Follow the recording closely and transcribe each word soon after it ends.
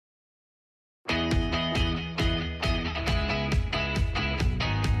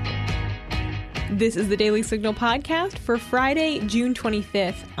This is the Daily Signal podcast for Friday, June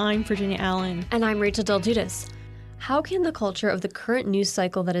 25th. I'm Virginia Allen. And I'm Rachel Del Giudice. How can the culture of the current news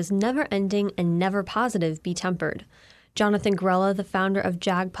cycle that is never ending and never positive be tempered? Jonathan Grella, the founder of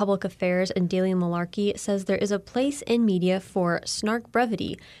JAG Public Affairs and Daily Malarkey, says there is a place in media for Snark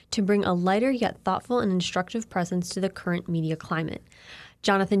Brevity to bring a lighter yet thoughtful and instructive presence to the current media climate.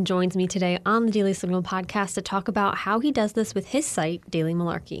 Jonathan joins me today on the Daily Signal podcast to talk about how he does this with his site, Daily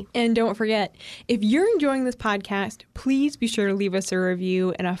Malarkey. And don't forget, if you're enjoying this podcast, please be sure to leave us a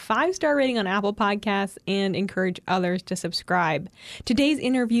review and a 5-star rating on Apple Podcasts and encourage others to subscribe. Today's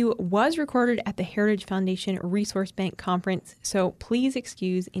interview was recorded at the Heritage Foundation Resource Bank Conference, so please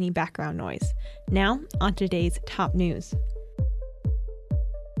excuse any background noise. Now, on to today's top news.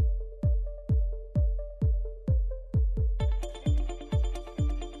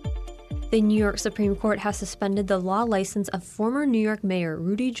 The New York Supreme Court has suspended the law license of former New York Mayor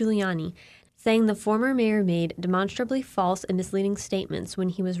Rudy Giuliani, saying the former mayor made demonstrably false and misleading statements when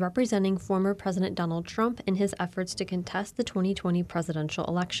he was representing former President Donald Trump in his efforts to contest the 2020 presidential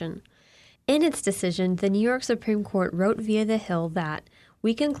election. In its decision, the New York Supreme Court wrote via The Hill that,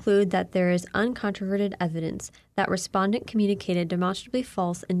 "We conclude that there is uncontroverted evidence that respondent communicated demonstrably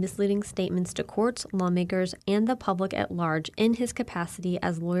false and misleading statements to courts, lawmakers, and the public at large in his capacity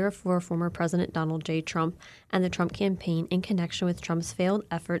as lawyer for former President Donald J. Trump and the Trump campaign in connection with Trump's failed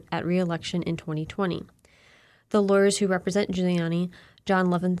effort at re-election in 2020. The lawyers who represent Giuliani, John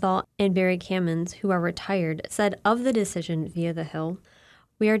Leventhal and Barry Kamins, who are retired, said of the decision via The Hill,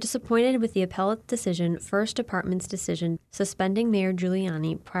 "We are disappointed with the appellate decision, First Department's decision suspending Mayor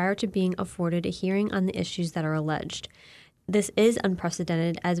Giuliani prior to being afforded a hearing on the issues that are alleged. This is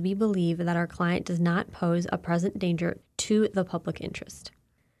unprecedented as we believe that our client does not pose a present danger to the public interest."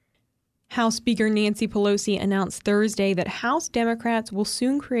 House Speaker Nancy Pelosi announced Thursday that House Democrats will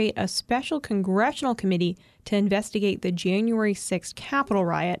soon create a special congressional committee to investigate the January 6th Capitol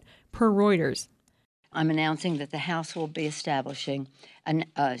riot, per Reuters. I'm announcing that the House will be establishing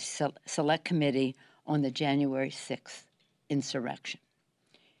a select committee on the January 6th insurrection.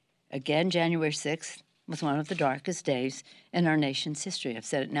 Again, January 6th was one of the darkest days in our nation's history. I've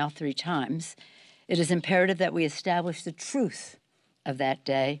said it now 3 times. It is imperative that we establish the truth of that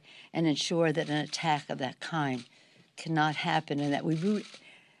day and ensure that an attack of that kind cannot happen and that we root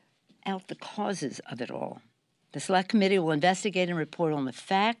out the causes of it all. The Select Committee will investigate and report on the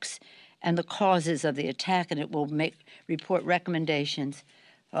facts and the causes of the attack, and it will report recommendations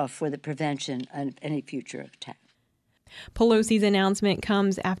for the prevention of any future attack. Pelosi's announcement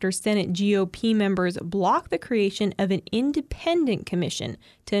comes after Senate GOP members blocked the creation of an independent commission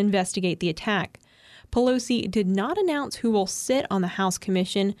to investigate the attack. Pelosi did not announce who will sit on the House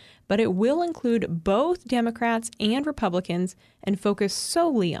commission, but it will include both Democrats and Republicans and focus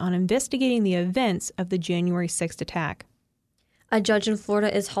solely on investigating the events of the January 6th attack. A judge in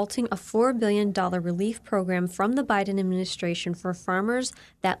Florida is halting a $4 billion relief program from the Biden administration for farmers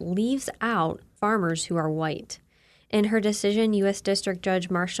that leaves out farmers who are white. In her decision, U.S. District Judge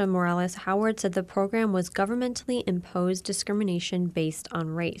Marcia Morales Howard said the program was governmentally imposed discrimination based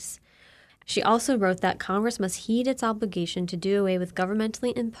on race. She also wrote that Congress must heed its obligation to do away with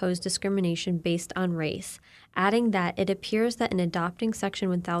governmentally imposed discrimination based on race, adding that it appears that in adopting Section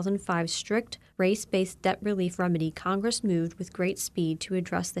 1005's strict race-based debt relief remedy, Congress moved with great speed to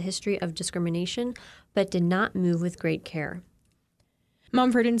address the history of discrimination, but did not move with great care.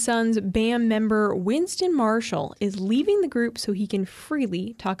 Mumford & Sons BAM member Winston Marshall is leaving the group so he can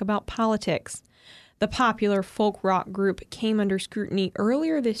freely talk about politics. The popular folk rock group came under scrutiny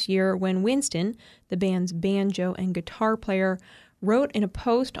earlier this year when Winston, the band's banjo and guitar player, wrote in a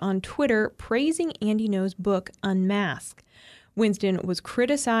post on Twitter praising Andy Ngo's book, Unmasked. Winston was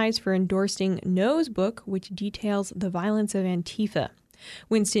criticized for endorsing Ngo's book, which details the violence of Antifa.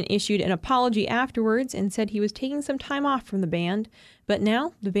 Winston issued an apology afterwards and said he was taking some time off from the band, but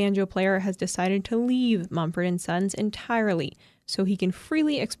now the banjo player has decided to leave Mumford & Sons entirely, so he can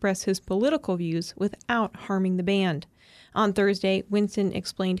freely express his political views without harming the band. On Thursday, Winston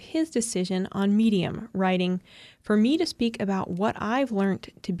explained his decision on Medium, writing, "For me to speak about what I've learned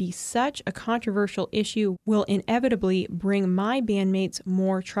to be such a controversial issue will inevitably bring my bandmates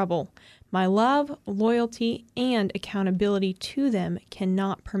more trouble. My love, loyalty, and accountability to them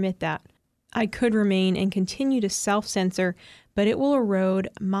cannot permit that. I could remain and continue to self-censor, but it will erode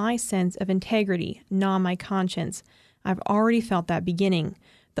my sense of integrity, gnaw my conscience. I've already felt that beginning.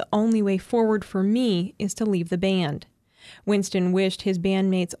 The only way forward for me is to leave the band." Winston wished his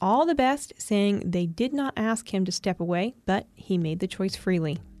bandmates all the best, saying they did not ask him to step away, but he made the choice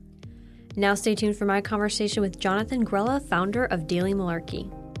freely. Now stay tuned for my conversation with Jonathan Grella, founder of Daily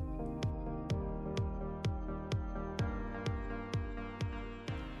Malarkey.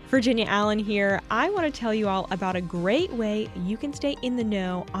 Virginia Allen here. I want to tell you all about a great way you can stay in the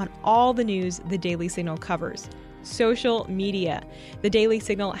know on all the news the Daily Signal covers. Social media. The Daily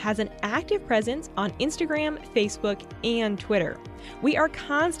Signal has an active presence on Instagram, Facebook, and Twitter. We are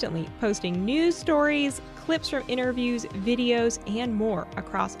constantly posting news stories, clips from interviews, videos, and more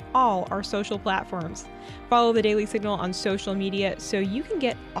across all our social platforms. Follow the Daily Signal on social media so you can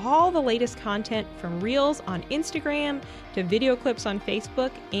get all the latest content from Reels on Instagram to video clips on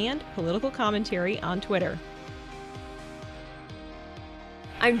Facebook and political commentary on Twitter.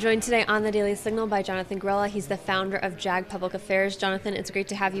 I'm joined today on the Daily Signal by Jonathan Grella. He's the founder of JAG Public Affairs. Jonathan, it's great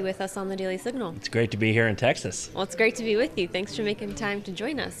to have you with us on the Daily Signal. It's great to be here in Texas. Well, it's great to be with you. Thanks for making time to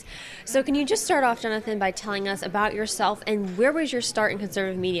join us. So can you just start off, Jonathan, by telling us about yourself and where was your start in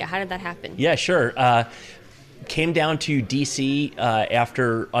conservative media? How did that happen? Yeah, sure. Came down to D.C.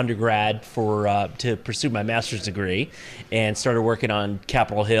 After undergrad to pursue my master's degree and started working on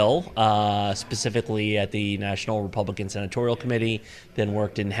Capitol Hill, specifically at the National Republican Senatorial Committee, then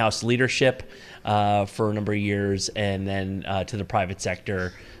worked in House leadership for a number of years, and then to the private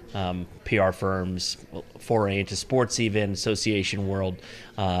sector, PR firms, foray into sports even, association world,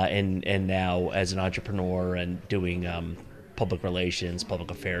 and now as an entrepreneur and doing public relations,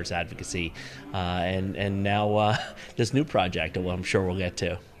 public affairs advocacy, and now this new project that I'm sure we'll get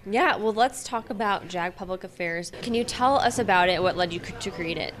to. Yeah, well, let's talk about JAG Public Affairs. Can you tell us about it, what led you to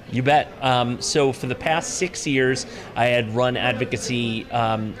create it? You bet. So for the past 6 years, I had run advocacy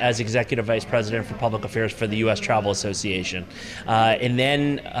as Executive Vice President for Public Affairs for the U.S. Travel Association. And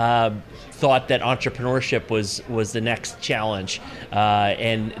then thought that entrepreneurship was the next challenge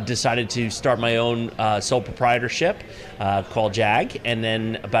and decided to start my own sole proprietorship called JAG. And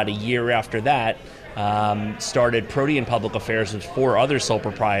then about a year after that, started Protean Public Affairs with 4 other sole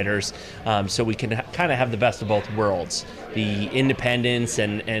proprietors, so we can kind of have the best of both worlds, the independence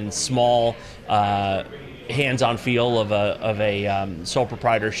and small hands-on feel of a sole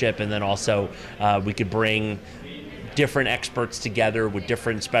proprietorship, and then also we could bring different experts together with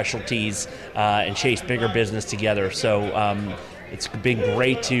different specialties and chase bigger business together. So it's been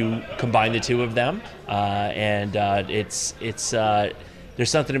great to combine the two of them, and there's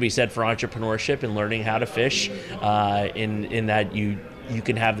something to be said for entrepreneurship and learning how to fish, in that you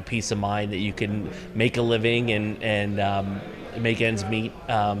can have the peace of mind that you can make a living and make ends meet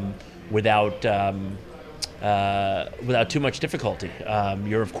without too much difficulty.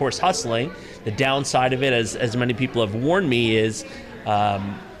 You're of course hustling. The downside of it, as many people have warned me, is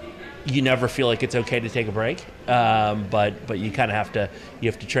you never feel like it's okay to take a break, but you kind of have to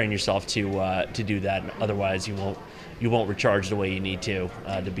train yourself to do that. Otherwise, you won't recharge the way you need to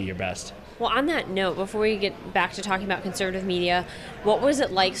be your best. Well, on that note, before we get back to talking about conservative media, what was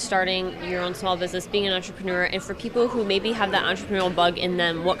it like starting your own small business, being an entrepreneur? And for people who maybe have that entrepreneurial bug in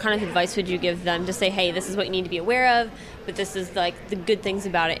them, what kind of advice would you give them to say, hey, this is what you need to be aware of, but this is like the good things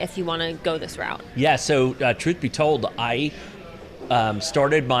about it if you want to go this route? Yeah, so truth be told, I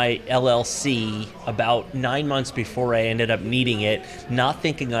started my LLC about 9 months before I ended up needing it, not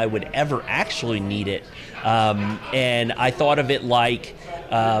thinking I would ever actually need it. And I thought of it like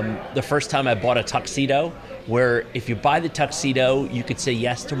the first time I bought a tuxedo, where if you buy the tuxedo, you could say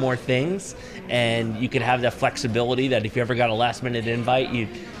yes to more things, and you could have that flexibility that if you ever got a last-minute invite, you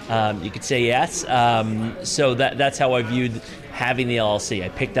could say yes. So that's how I viewed having the LLC. I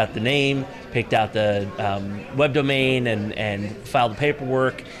picked out the name, picked out the web domain, and filed the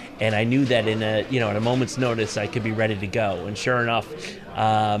paperwork, and I knew that in a moment's notice I could be ready to go. And sure enough,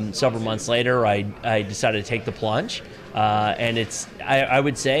 several months later, I decided to take the plunge. And I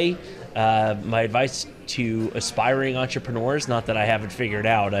would say my advice to aspiring entrepreneurs, not that I haven't figured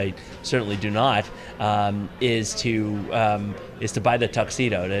out, I certainly do not, is to buy the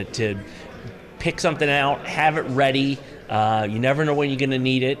tuxedo, to pick something out, have it ready. You never know when you're going to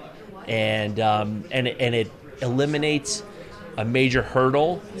need it, and it eliminates a major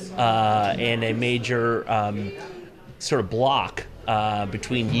hurdle and a major sort of block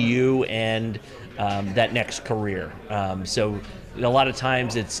between you and that next career. So a lot of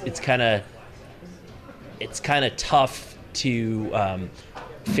times it's kind of tough to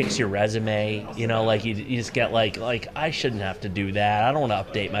fix your resume, like you just get like I shouldn't have to do that. I don't want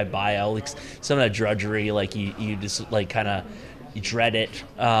to update my bio, like some of that drudgery, like you just like kind of you dread it.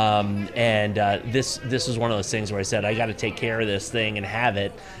 This is one of those things where I said I got to take care of this thing and have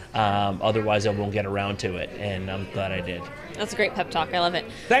it, otherwise I won't get around to it, and I'm glad I did. That's a great pep talk. I love it.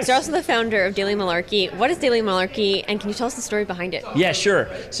 Thanks. So you're also the founder of Daily Malarkey. What is Daily Malarkey, and can you tell us the story behind it? Yeah, sure.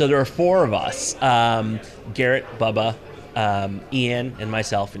 So there are 4 of us, Garrett, Bubba, Ian and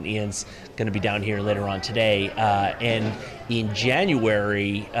myself, and Ian's going to be down here later on today. And in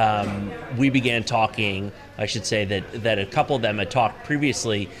January, we began talking. I should say that a couple of them had talked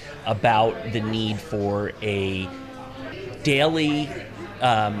previously about the need for a daily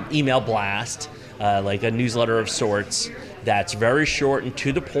email blast, like a newsletter of sorts, that's very short and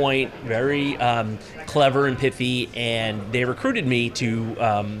to the point, very clever and pithy, and they recruited me to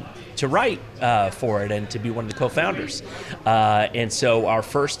write for it and to be one of the co-founders. And so our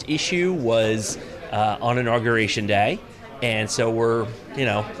first issue was on Inauguration Day, and so we're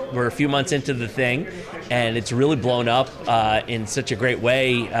a few months into the thing, and it's really blown up in such a great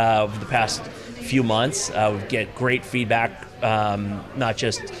way over the past few months. We get great feedback, not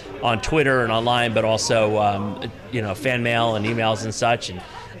just on Twitter and online, but also fan mail and emails and such.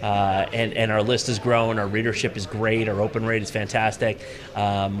 And our list has grown. Our readership is great. Our open rate is fantastic.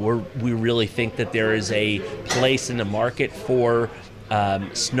 We really think that there is a place in the market for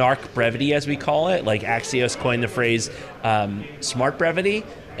Snark Brevity, as we call it. Like Axios coined the phrase smart brevity,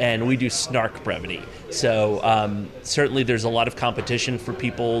 and we do Snark Brevity. So certainly there's a lot of competition for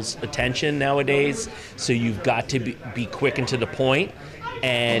people's attention nowadays, so you've got to be quick and to the point.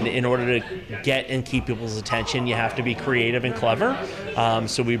 And in order to get and keep people's attention, you have to be creative and clever.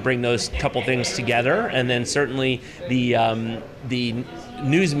 So we bring those couple things together, and then certainly the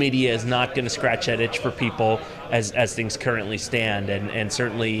news media is not going to scratch that itch for people as things currently stand, and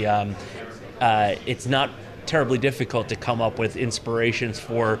certainly it's not terribly difficult to come up with inspirations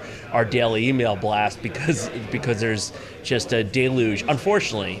for our daily email blast because there's just a deluge,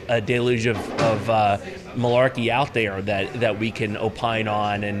 unfortunately, a deluge of malarkey out there that we can opine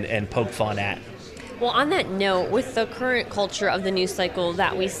on and poke fun at. Well, on that note, with the current culture of the news cycle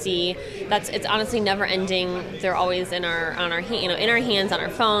that we see, it's honestly never ending. They're always in our hands, on our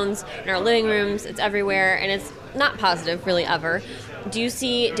phones, in our living rooms. It's everywhere, and it's not positive really ever. Do you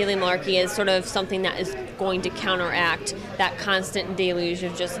see daily malarkey as sort of something that is going to counteract that constant deluge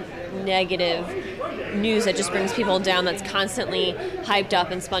of just negative news that just brings people down, that's constantly hyped up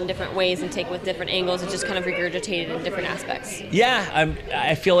and spun different ways and taken with different angles and just kind of regurgitated in different aspects? Yeah,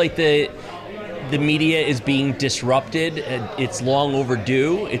 I feel like the media is being disrupted. It's long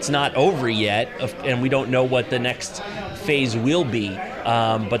overdue. It's not over yet, and we don't know what the next phase will be.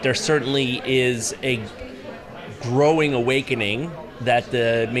 But there certainly is a growing awakening that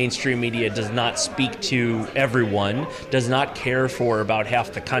the mainstream media does not speak to everyone, does not care for about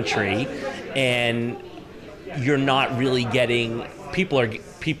half the country, and you're not really getting people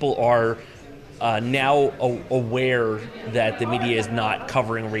are now aware that the media is not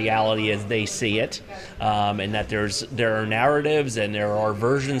covering reality as they see it, and that there are narratives and there are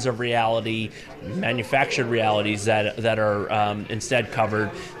versions of reality, manufactured realities that are instead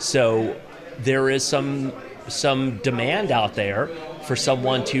covered. So there is some demand out there for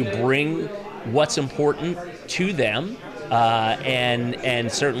someone to bring what's important to them,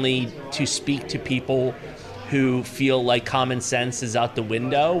 and certainly to speak to people who feel like common sense is out the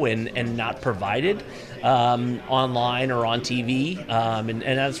window and not provided online or on TV, and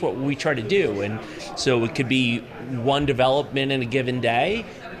that's what we try to do. And so it could be one development in a given day.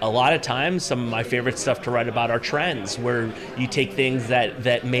 A lot of times, some of my favorite stuff to write about are trends, where you take things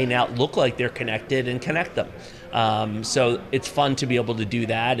that may not look like they're connected and connect them. So it's fun to be able to do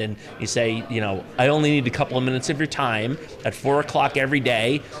that, and you say, I only need a couple of minutes of your time at 4:00 every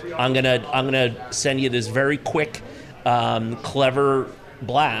day. I'm gonna send you this very quick, clever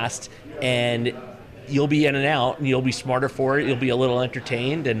blast, and you'll be in and out, and you'll be smarter for it. You'll be a little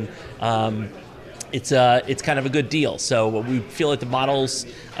entertained, and it's kind of a good deal. So we feel like the model's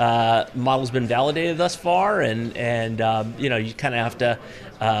been validated thus far, and you kind of have to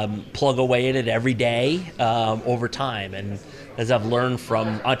plug away at it every day over time. And as I've learned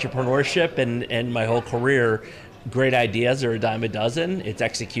from entrepreneurship and my whole career, great ideas are a dime a dozen. It's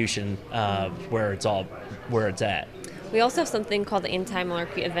execution where it's at. We also have something called the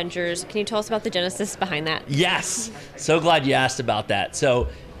Anti-Malarkey Avengers. Can you tell us about the genesis behind that? Yes, so glad you asked about that. So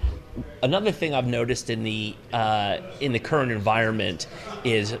another thing I've noticed in the current environment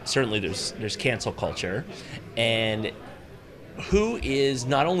is certainly there's cancel culture, and who is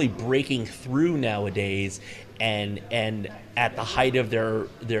not only breaking through nowadays and at the height of their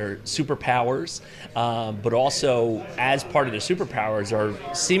superpowers, but also as part of their superpowers are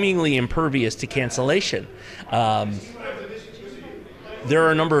seemingly impervious to cancellation. There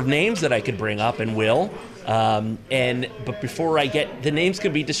are a number of names that I could bring up and will. But before I get, the names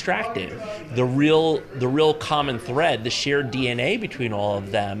can be distracting. The real common thread, the shared DNA between all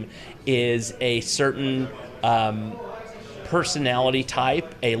of them, is a certain personality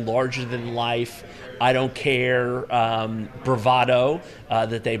type, a larger than life, I don't care bravado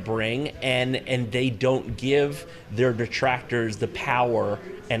that they bring, and they don't give their detractors the power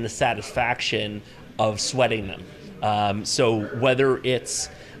and the satisfaction of sweating them. So whether it's,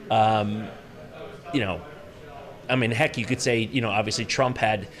 I mean, heck, you could say, obviously Trump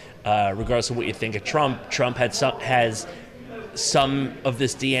had, regardless of what you think of Trump has some of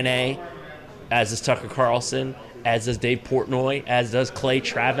this DNA, as does Tucker Carlson, as does Dave Portnoy, as does Clay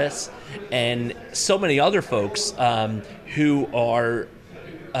Travis, and so many other folks who are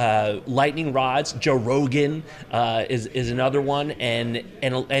lightning rods. Joe Rogan is another one, and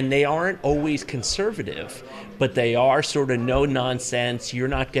they aren't always conservative, but they are sort of no nonsense. You're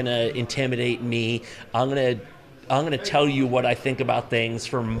not going to intimidate me. I'm going to tell you what I think about things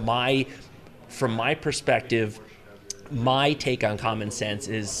from my perspective. My take on common sense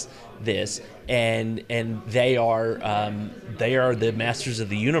is this, and they are the masters of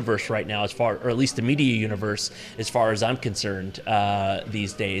the universe right now, or at least the media universe, as far as I'm concerned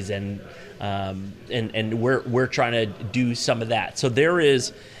these days, and we're trying to do some of that. So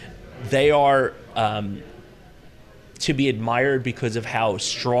they are to be admired because of how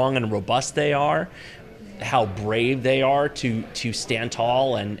strong and robust they are, how brave they are to stand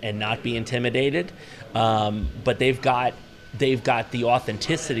tall and not be intimidated. But they've got the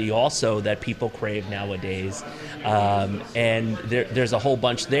authenticity also that people crave nowadays, and there's a whole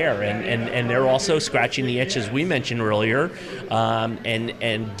bunch there, and they're also scratching the itch, as we mentioned earlier,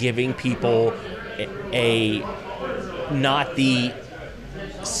 and giving people a not the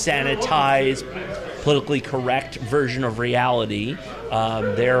sanitized, politically correct version of reality.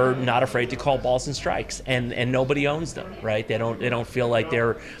 They're not afraid to call balls and strikes, and nobody owns them, right? They don't feel like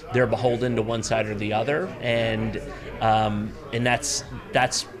they're beholden to one side or the other, and that's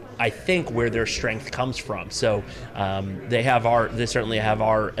I think where their strength comes from. So they certainly have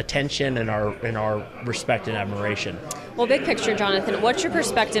our attention and our respect and admiration. Well, big picture, Jonathan, what's your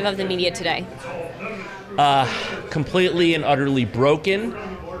perspective of the media today? Completely and utterly broken.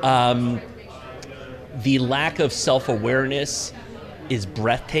 The lack of self-awareness is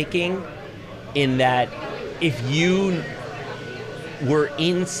breathtaking, in that if you were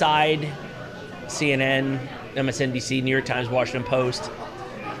inside CNN, MSNBC, New York Times, Washington Post,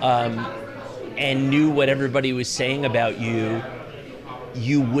 and knew what everybody was saying about you,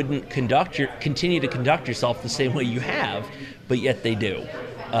 you wouldn't continue to conduct yourself the same way you have, but yet they do.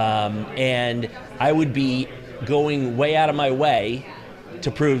 And I would be going way out of my way to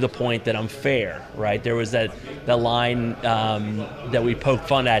prove the point that I'm fair, right? There was that line that we poked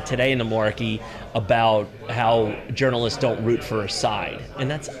fun at today in the Malarkey about how journalists don't root for a side, and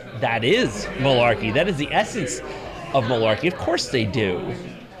that is Malarkey. That is the essence of Malarkey. Of course they do.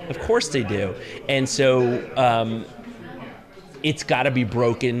 Of course they do. And so it's got to be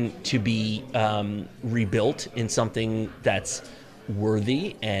broken to be rebuilt in something that's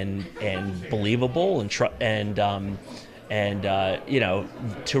worthy and believable and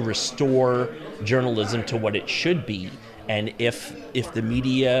to restore journalism to what it should be. And if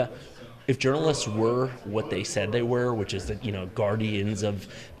journalists were what they said they were, which is that, guardians of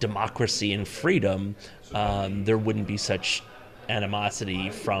democracy and freedom, there wouldn't be such animosity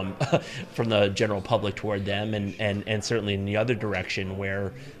from the general public toward them, and certainly in the other direction,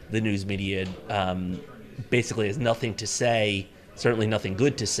 where the news media basically has nothing to say, certainly nothing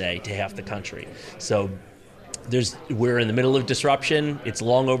good to say, to half the country. So we're in the middle of disruption. It's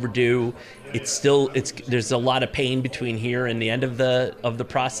long overdue. There's a lot of pain between here and the end of the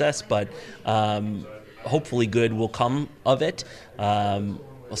process, but hopefully good will come of it. I'll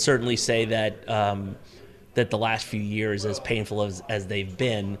certainly say that the last few years, as painful as they've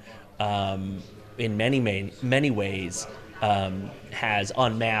been, in many ways, has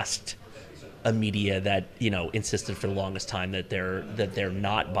unmasked a media that insisted for the longest time that they're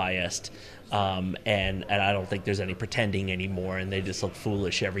not biased. And I don't think there's any pretending anymore, and they just look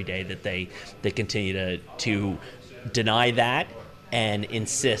foolish every day that they continue to deny that and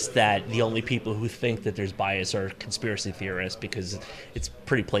insist that the only people who think that there's bias are conspiracy theorists, because it's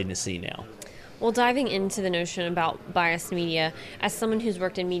pretty plain to see now. Well, diving into the notion about biased media, as someone who's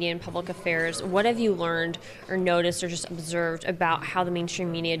worked in media and public affairs, what have you learned or noticed or just observed about how the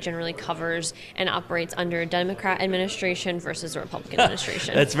mainstream media generally covers and operates under a Democrat administration versus a Republican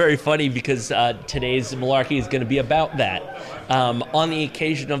administration? That's very funny, because today's Malarkey is going to be about that. On the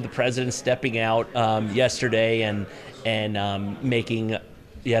occasion of the president stepping out yesterday and making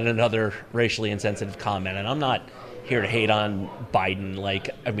yet another racially insensitive comment, and I'm not here to hate on Biden.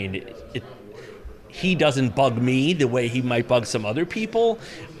 he doesn't bug me the way he might bug some other people,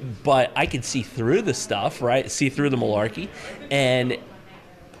 but I can see through the stuff, right? See through the malarkey. And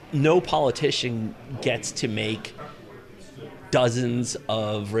no politician gets to make dozens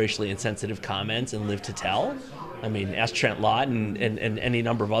of racially insensitive comments and live to tell. I mean, ask Trent Lott and any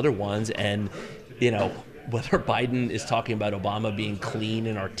number of other ones. And, whether Biden is talking about Obama being clean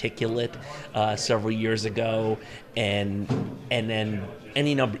and articulate several years ago, and then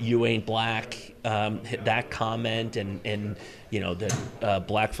any number, you ain't black, that comment, and that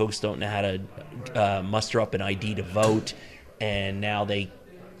black folks don't know how to muster up an ID to vote, and now they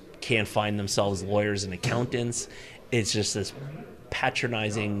can't find themselves lawyers and accountants. It's just this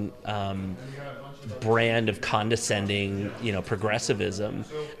patronizing brand of condescending, progressivism,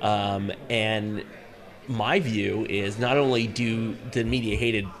 and my view is not only do the media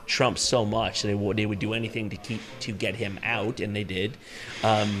hated Trump so much they would do anything to get him out, and they did,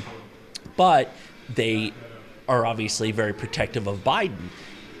 but they are obviously very protective of Biden,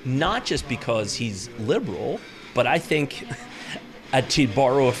 not just because he's liberal, but I think, to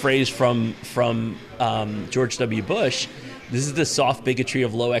borrow a phrase from George W. Bush, this is the soft bigotry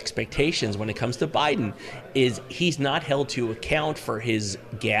of low expectations when it comes to Biden, is he's not held to account for his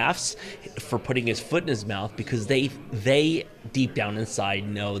gaffes, for putting his foot in his mouth, because they deep down inside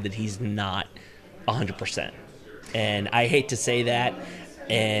know that he's not 100%. And I hate to say that,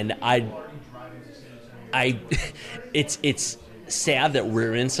 and it's sad that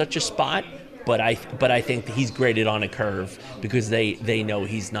we're in such a spot, but I think that he's graded on a curve because they know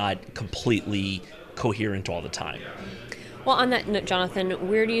he's not completely coherent all the time. Well, on that note, Jonathan,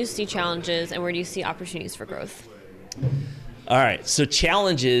 where do you see challenges and where do you see opportunities for growth? All right, so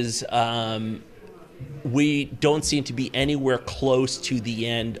challenges, we don't seem to be anywhere close to the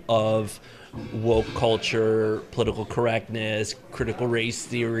end of woke culture, political correctness, critical race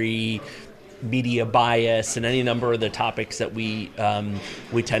theory, media bias, and any number of the topics that we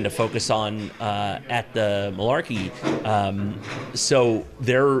tend to focus on at the Malarkey. So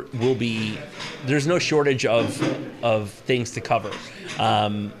there's no shortage of things to cover.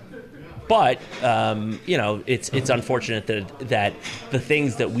 But it's unfortunate that the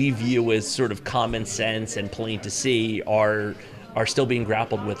things that we view as sort of common sense and plain to see are still being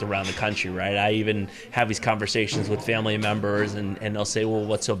grappled with around the country, right? I even have these conversations with family members, and they'll say, well,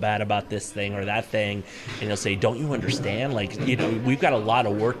 what's so bad about this thing or that thing? And they'll say, don't you understand? We've got a lot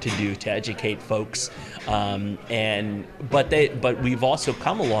of work to do to educate folks. But we've also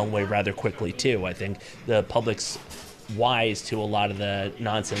come a long way rather quickly, too. I think the public's wise to a lot of the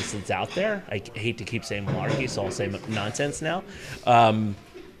nonsense that's out there. I hate to keep saying malarkey, so I'll say nonsense now.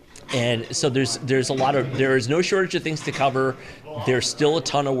 And so there is no shortage of things to cover. There's still a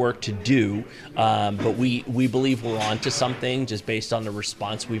ton of work to do, but we believe we're on to something just based on the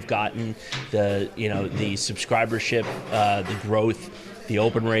response we've gotten, the subscribership, the growth, the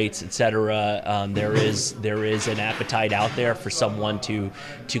open rates, etc. There is an appetite out there for someone to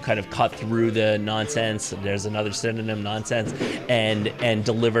kind of cut through the nonsense. There's another synonym, nonsense, and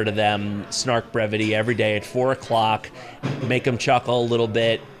deliver to them Snark Brevity every day at 4:00. Make them chuckle a little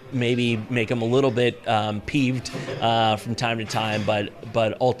bit. Maybe make them a little bit peeved from time to time,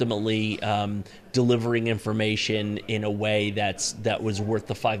 but ultimately delivering information in a way that was worth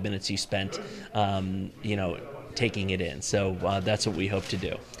the 5 minutes you spent, taking it in. So that's what we hope to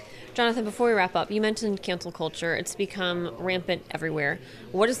do. Jonathan, before we wrap up, you mentioned cancel culture. It's become rampant everywhere.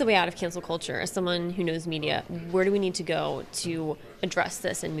 What is the way out of cancel culture? As someone who knows media, where do we need to go to address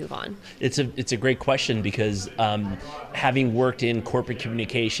this and move on? It's a great question because having worked in corporate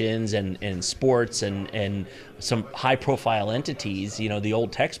communications and sports and some high-profile entities, the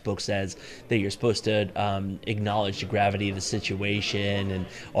old textbook says that you're supposed to acknowledge the gravity of the situation and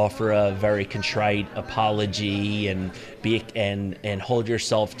offer a very contrite apology and hold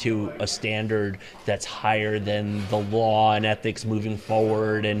yourself to a standard that's higher than the law and ethics moving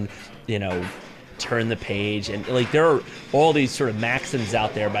forward, and turn the page. And there are all these sort of maxims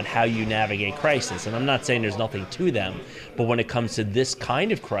out there about how you navigate crisis, and I'm not saying there's nothing to them, but when it comes to this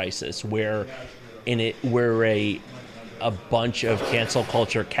kind of crisis where a bunch of cancel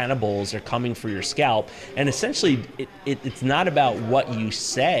culture cannibals are coming for your scalp, and essentially it's not about what you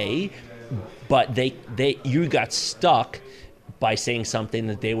say, but you got stuck by saying something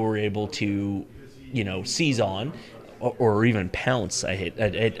that they were able to seize on or even pounce.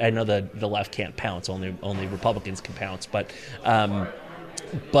 I know the left can't pounce, only Republicans can pounce, but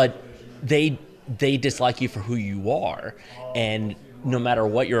they dislike you for who you are, and no matter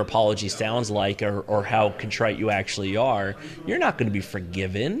what your apology sounds like or how contrite you actually are, you're not going to be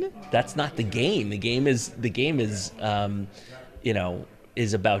forgiven. That's not the game. The game is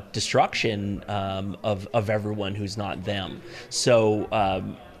is about destruction of everyone who's not them. So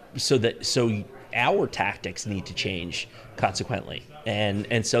our tactics need to change consequently.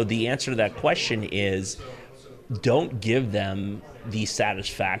 And so the answer to that question is, don't give them the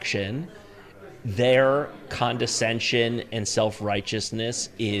satisfaction. Their condescension and self-righteousness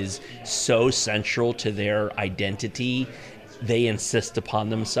is so central to their identity. They insist upon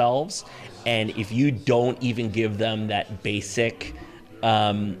themselves. And if you don't even give them that basic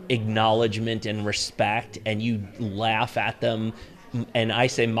acknowledgement and respect, and you laugh at them, and I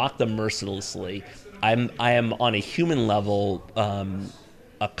say mock them mercilessly, I am on a human level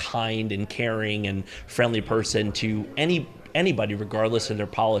a kind and caring and friendly person to anybody, regardless of their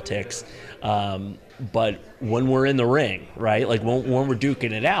politics. But when we're in the ring, right, like when we're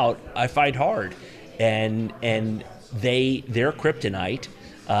duking it out, I fight hard, and their kryptonite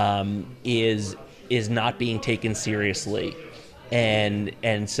is not being taken seriously,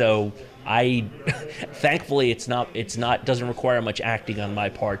 and so I thankfully it's not doesn't require much acting on my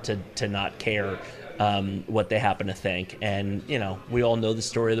part to not care what they happen to think. And we all know the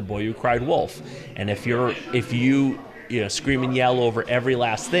story of the boy who cried wolf. And if you scream and yell over every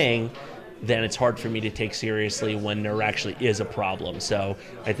last thing, then it's hard for me to take seriously when there actually is a problem. So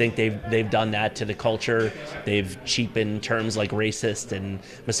I think they've done that to the culture. They've cheapened terms like racist and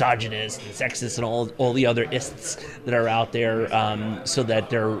misogynist and sexist and all the other ists that are out there, so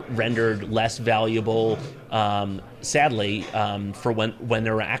that they're rendered less valuable, sadly, for when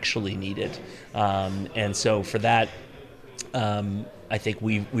they're actually needed. And so for that, I think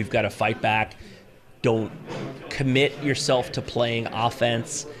we've got to fight back. Don't commit yourself to playing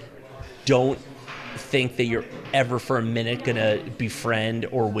offense. Don't think that you're ever for a minute going to befriend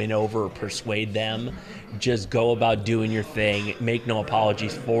or win over or persuade them. Just go about doing your thing. Make no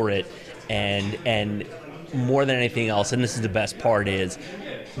apologies for it. And more than anything else, and this is the best part, is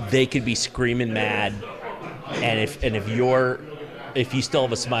they could be screaming mad, and if you still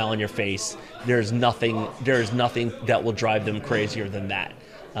have a smile on your face, there's nothing that will drive them crazier than that.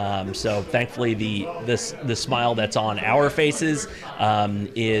 So thankfully the smile that's on our faces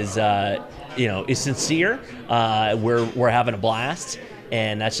is sincere. We're having a blast,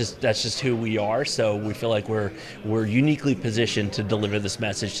 and that's just who we are. So we feel like we're uniquely positioned to deliver this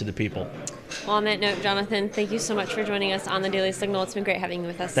message to the people. Well, on that note, Jonathan, thank you so much for joining us on the Daily Signal. It's been great having you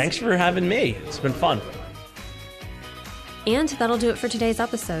with us. Thanks for having me. It's been fun. And that'll do it for today's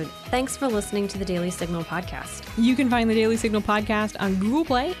episode. Thanks for listening to the Daily Signal podcast. You can find the Daily Signal podcast on Google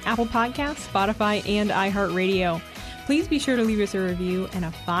Play, Apple Podcasts, Spotify, and iHeartRadio. Please be sure to leave us a review and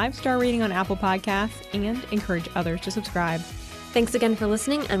a 5-star rating on Apple Podcasts, and encourage others to subscribe. Thanks again for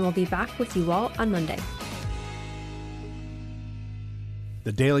listening, and we'll be back with you all on Monday.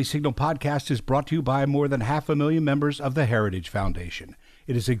 The Daily Signal podcast is brought to you by more than 500,000 members of the Heritage Foundation.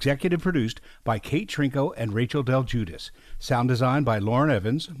 It is executive produced by Kate Trinko and Rachel Del Giudice. Sound design by Lauren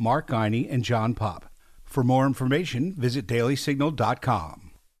Evans, Mark Guiney, and John Popp. For more information, visit dailysignal.com.